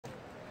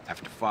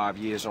After 5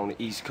 years on the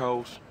East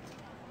Coast,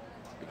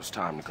 it was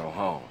time to go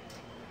home.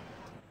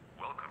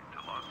 Welcome to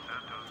Los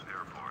Santos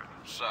Airport.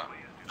 What's up?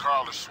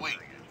 Carl is sweet.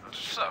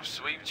 What's up,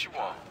 sweet? What you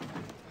want?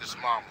 His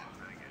mama.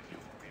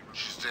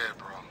 She's dead,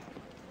 bro.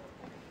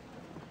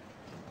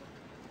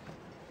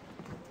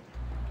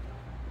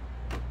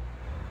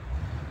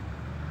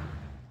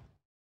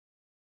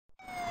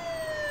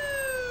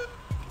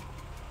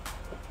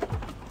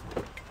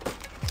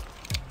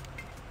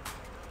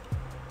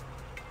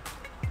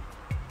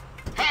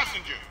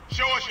 Passenger,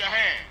 show us your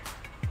hand.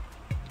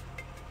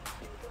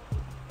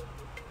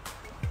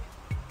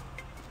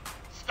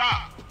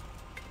 Stop.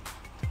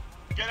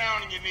 Get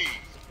down on your knees.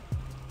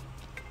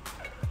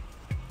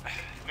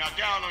 Now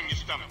down on your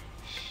stomach.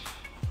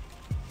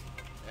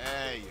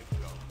 There you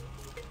go.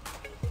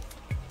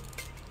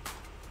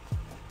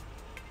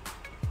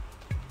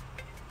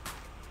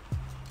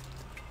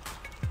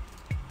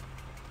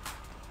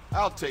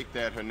 I'll take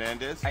that,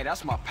 Hernandez. Hey,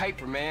 that's my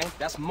paper, man.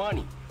 That's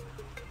money.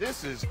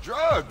 This is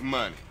drug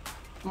money.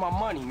 It's my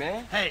money,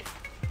 man. Hey,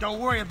 don't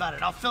worry about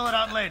it. I'll fill it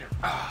out later.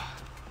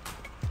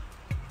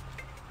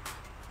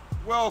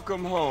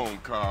 Welcome home,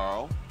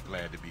 Carl.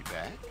 Glad to be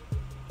back.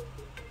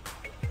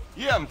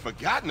 You haven't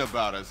forgotten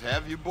about us,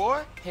 have you,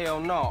 boy? Hell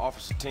no,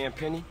 Officer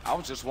Tenpenny. I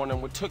was just wondering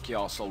what took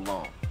y'all so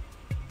long.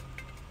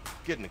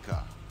 Get in the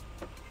car.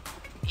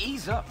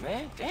 Ease up,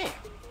 man. Damn.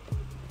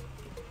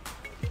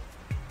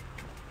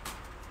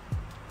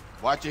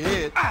 Watch your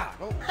head. Ah!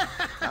 Oh,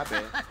 my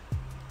bad.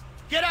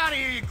 Get out of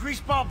here, you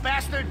greaseball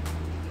bastard!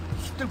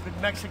 Stupid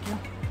Mexican.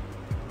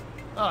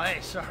 Oh, hey,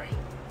 sorry.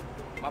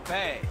 My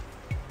bag.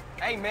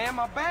 Hey, man,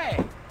 my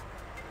bag.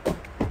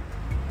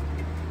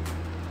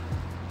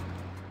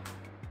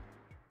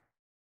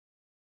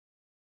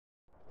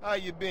 How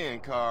you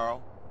been,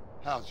 Carl?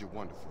 How's your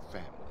wonderful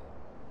family?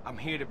 I'm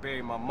here to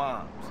bury my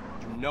moms.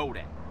 You know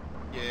that.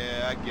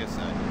 Yeah, I guess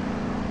I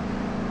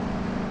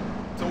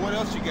do. So what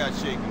else you got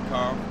shaking,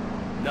 Carl?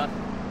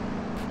 Nothing.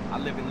 I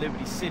live in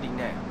Liberty City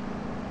now.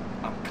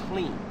 I'm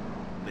clean.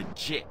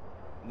 Legit.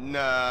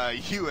 Nah,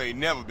 you ain't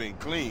never been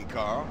clean,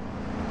 Carl.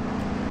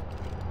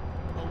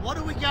 Well, what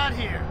do we got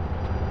here?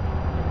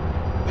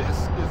 This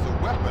is a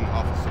weapon,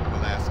 Officer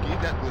Pulaski,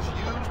 that was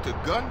used to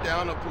gun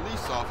down a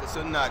police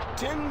officer not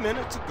 10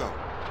 minutes ago.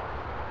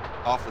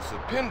 Officer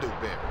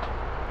Pendlebury.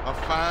 A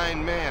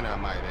fine man, I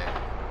might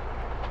add.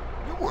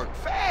 You work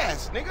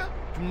fast, nigga.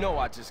 You know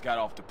I just got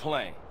off the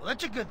plane. Well,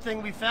 that's a good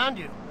thing we found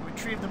you and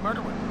retrieved the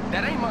murder weapon.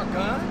 That ain't my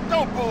gun.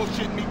 Don't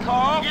bullshit me,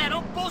 Carl. Yeah,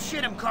 don't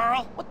bullshit him,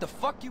 Carl. What the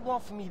fuck you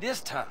want from me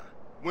this time?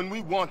 When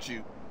we want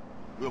you,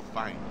 we'll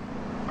find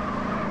you. In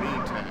the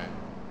meantime,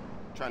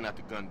 try not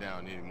to gun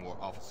down any more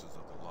officers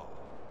of the law.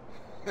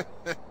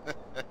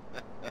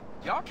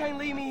 Y'all can't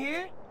leave me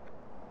here.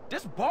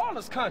 This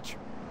baller's country.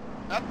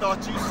 I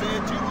thought you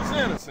said you was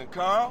innocent,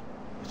 Carl.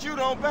 But you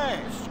don't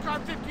bang. This is car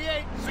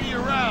 58. See you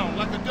around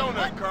like a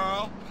donut,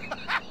 Carl.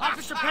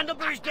 Officer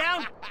Pendlebury's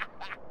down.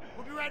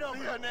 We'll be right over.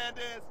 See you,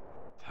 Hernandez.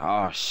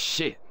 Oh,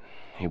 shit.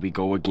 Here we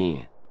go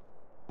again.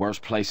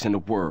 Worst place in the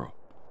world.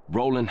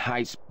 Rolling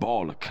Heights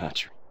baller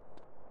country.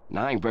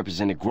 Now, I ain't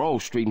represented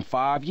Grove Street in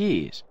 5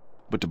 years,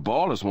 but the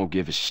ballers won't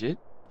give a shit.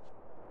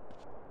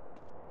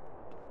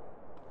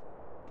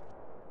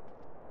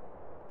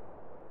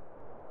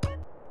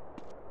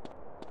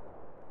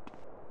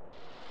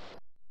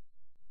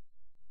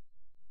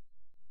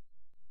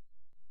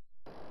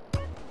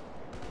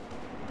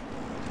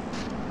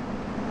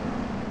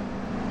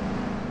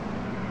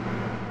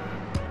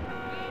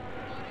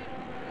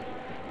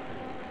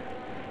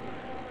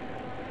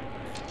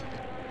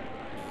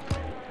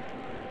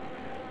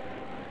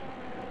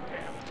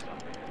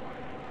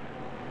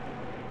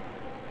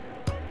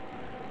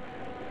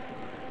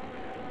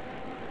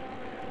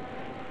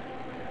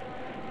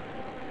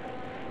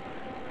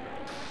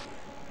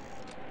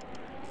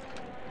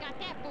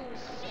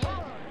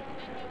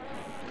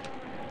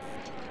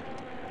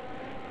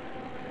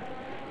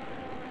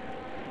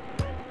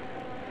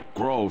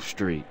 Grove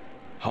Street.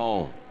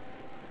 Home.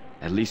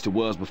 At least it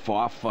was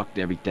before I fucked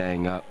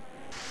everything up.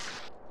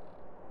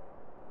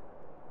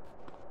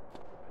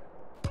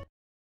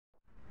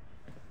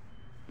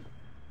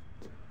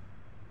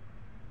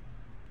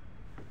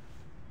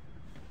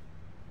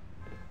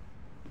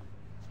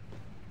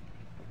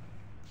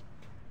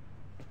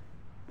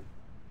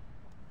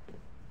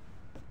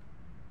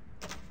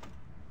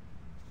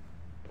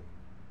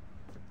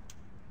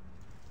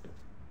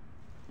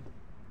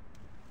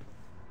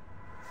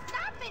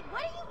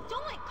 What are you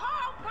doing,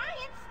 Carl?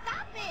 Ryan,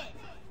 stop it!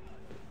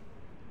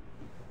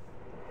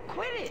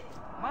 Quit it!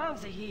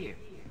 Moms are here.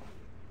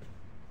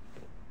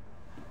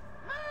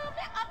 Mom,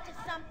 they're up to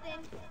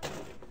something.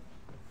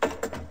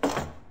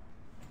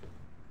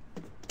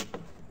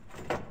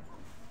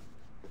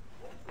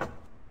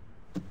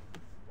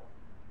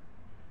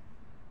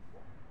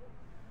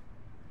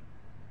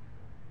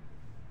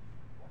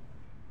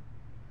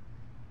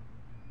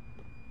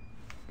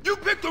 You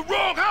picked the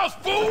wrong house,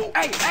 fool!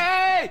 Hey,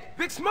 hey!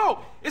 Big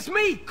Smoke! It's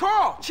me,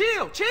 Carl!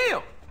 Chill,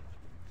 chill!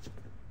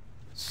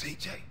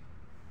 CJ.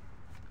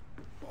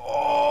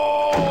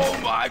 Oh,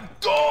 my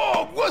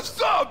dog!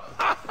 What's up?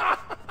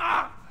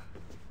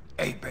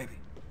 Hey, baby,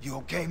 you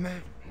okay,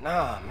 man?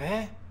 Nah,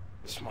 man.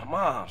 It's my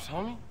mom's,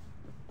 homie.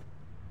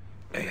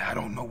 Hey, I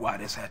don't know why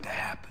this had to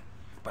happen,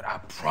 but I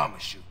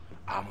promise you,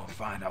 I'm gonna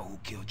find out who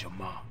killed your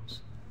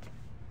moms.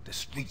 The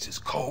streets is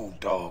cold,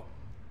 dog.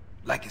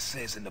 Like it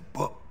says in the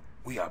book,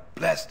 we are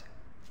blessed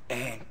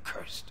and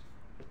cursed.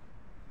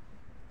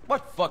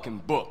 What fucking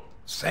book?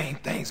 Same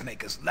things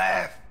make us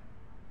laugh,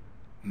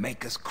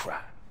 make us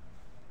cry.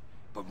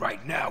 But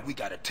right now, we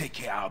gotta take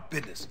care of our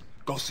business.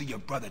 Go see your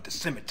brother at the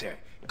cemetery.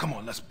 Come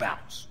on, let's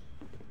bounce.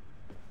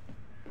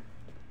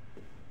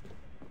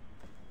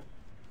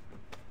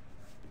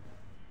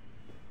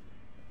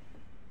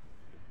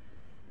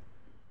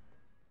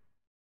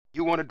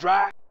 You wanna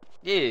drive?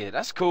 Yeah,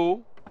 that's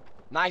cool.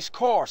 Nice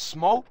car,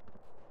 Smoke.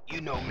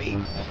 You know me.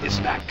 It's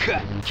not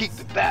cut. Keep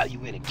the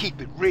value in it.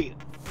 Keep it real.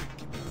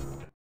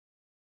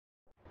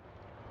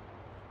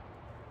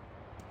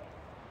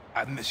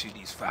 I've missed you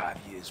these 5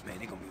 years, man.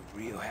 They're gonna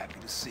be real happy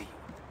to see you.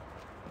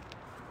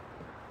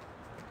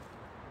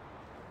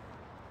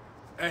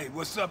 Hey,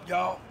 what's up,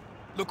 y'all?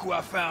 Look who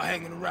I found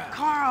hanging around.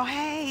 Carl,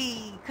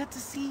 hey, good to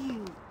see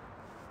you.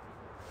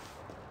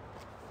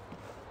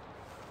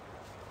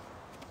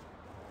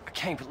 I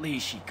can't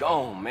believe she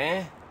gone,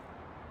 man.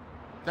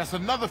 That's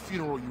another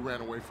funeral you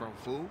ran away from,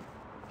 fool.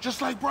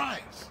 Just like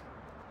Brian's.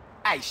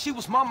 Hey, she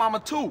was my mama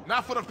too.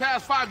 Not for the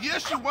past 5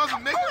 years she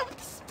wasn't,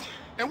 nigga.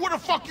 And where the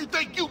fuck you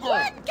think you going?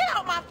 What? Get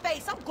out my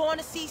face. I'm going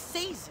to see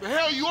Caesar. The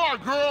hell you are,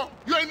 girl.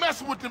 You ain't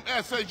messing with them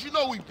essays. You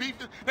know we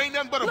beefed it. They ain't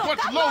nothing but a Look,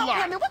 bunch of I love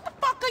lowlife. women. What the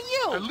fuck are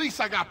you? At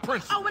least I got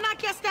principles. Oh, and I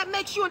guess that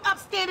makes you an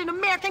upstanding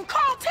American.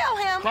 Carl, tell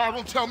him. Carl,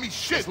 don't tell me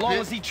shit, As long bitch.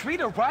 as he treat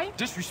her right,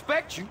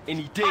 disrespect you, and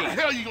he How the did.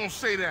 hell you gonna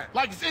say that?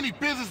 Like it's any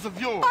business of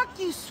yours. Fuck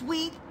you,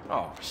 sweet.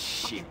 Oh,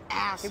 shit.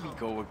 Asshole. Here we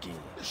go again.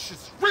 This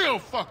shit's real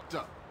fucked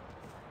up.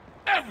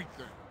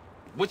 Everything.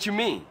 What you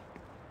mean?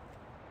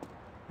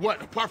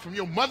 What, apart from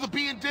your mother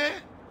being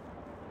dead?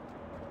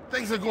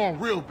 Things are going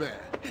real bad.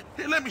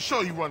 Here, let me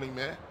show you, Running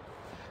Man.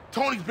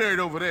 Tony's buried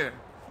over there.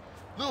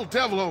 Little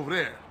Devil over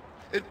there.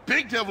 And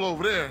Big Devil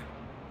over there.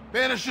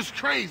 Man, it's just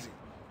crazy.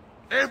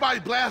 Everybody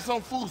blasts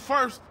on fools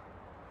first,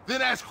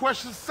 then ask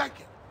questions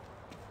second.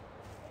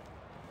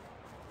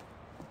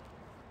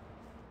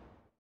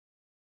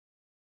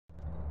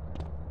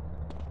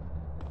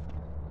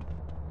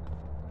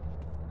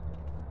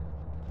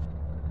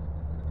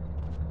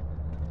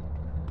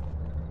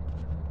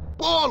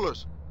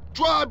 Ballers!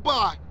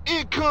 Drive-by!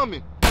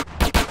 Incoming!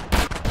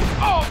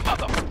 Oh,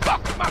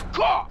 motherfucker, my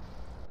car!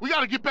 We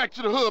gotta get back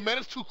to the hood, man.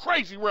 It's too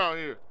crazy around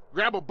here.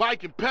 Grab a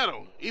bike and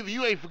pedal. Either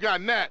you ain't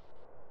forgotten that.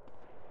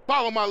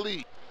 Follow my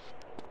lead.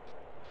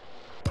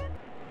 The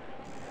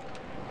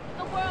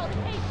world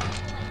hates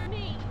people like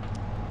me.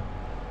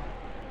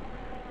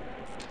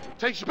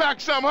 Takes you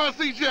back some, huh,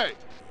 CJ?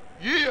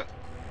 Yeah.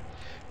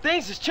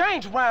 Things has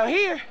changed around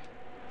here.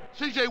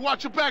 CJ,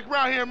 watch your back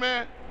around here,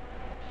 man.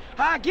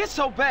 How'd it get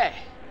so bad?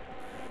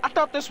 I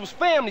thought this was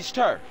family's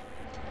turf.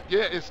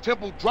 Yeah, it's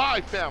Temple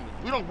Drive family.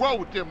 We don't roll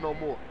with them no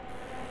more.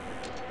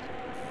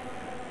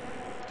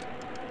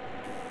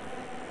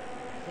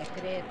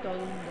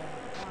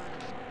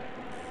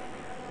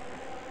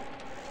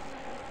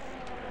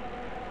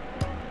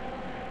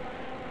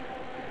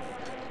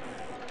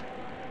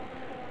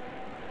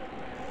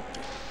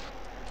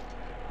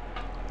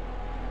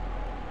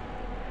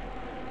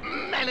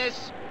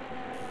 Menace!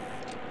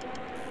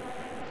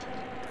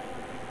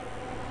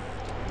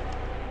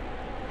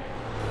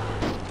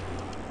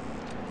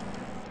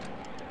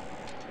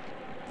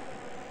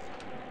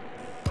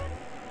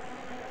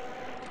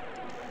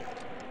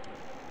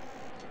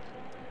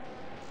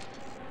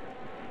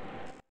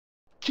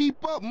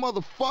 Keep up,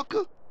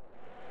 motherfucker!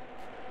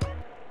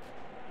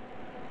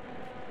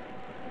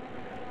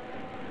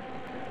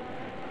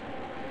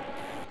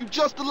 You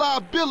just a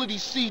liability,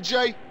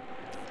 CJ.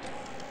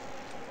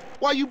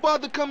 Why you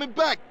bother coming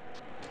back?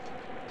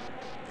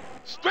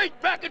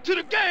 Straight back into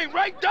the game,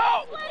 right,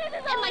 dog? Why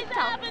did this always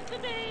happen to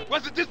me?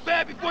 Wasn't this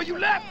bad before you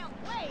left?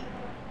 Wait.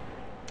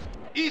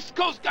 East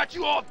Coast got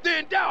you all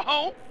thinned out,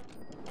 home.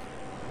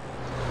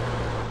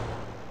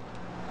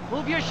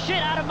 Move your shit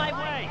out of my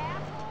way!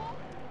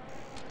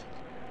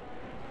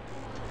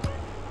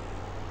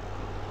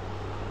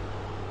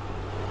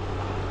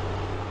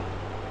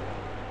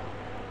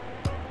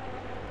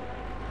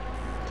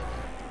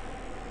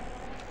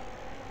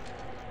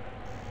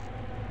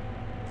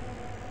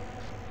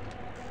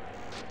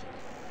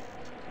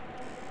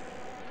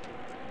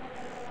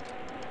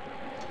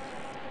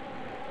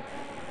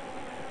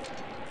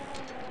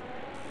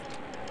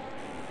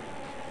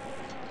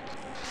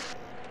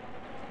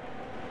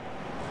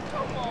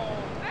 Come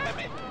on, damn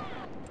it.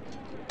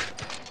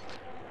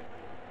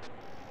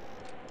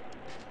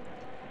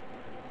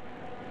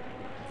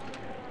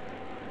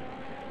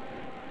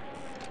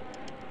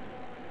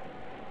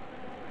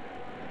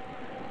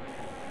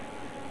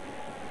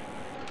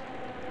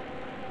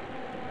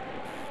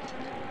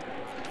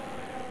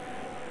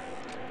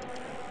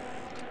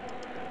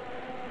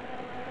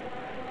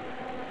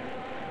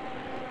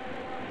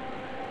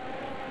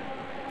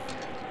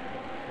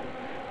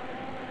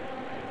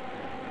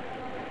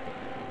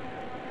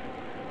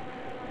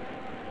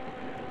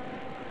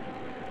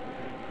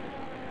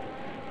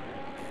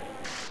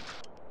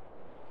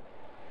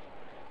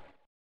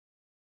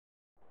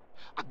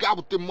 got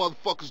with them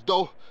motherfuckers,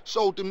 though.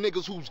 Sold them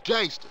niggas who's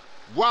gangster.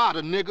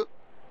 Rider, nigga.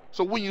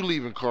 So when you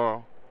leaving,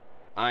 Carl?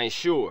 I ain't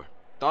sure.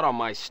 Thought I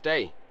might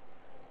stay.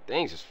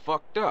 Things is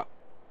fucked up.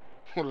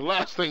 Well, the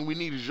last thing we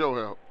need is your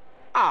help.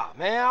 Ah,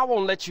 man, I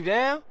won't let you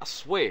down. I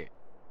swear.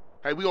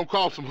 Hey, we gonna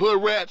call some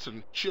hood rats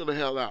and chill the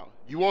hell out.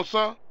 You want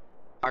some?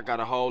 I got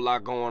a whole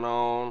lot going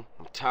on.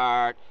 I'm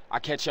tired. I'll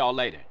catch y'all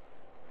later.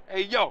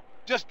 Hey, yo,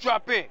 just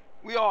drop in.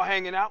 We all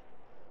hanging out.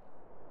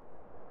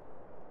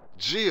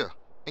 Gia,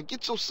 and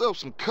get yourself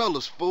some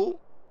colors, fool.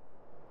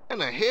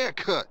 And a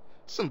haircut.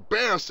 It's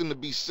embarrassing to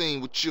be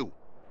seen with you.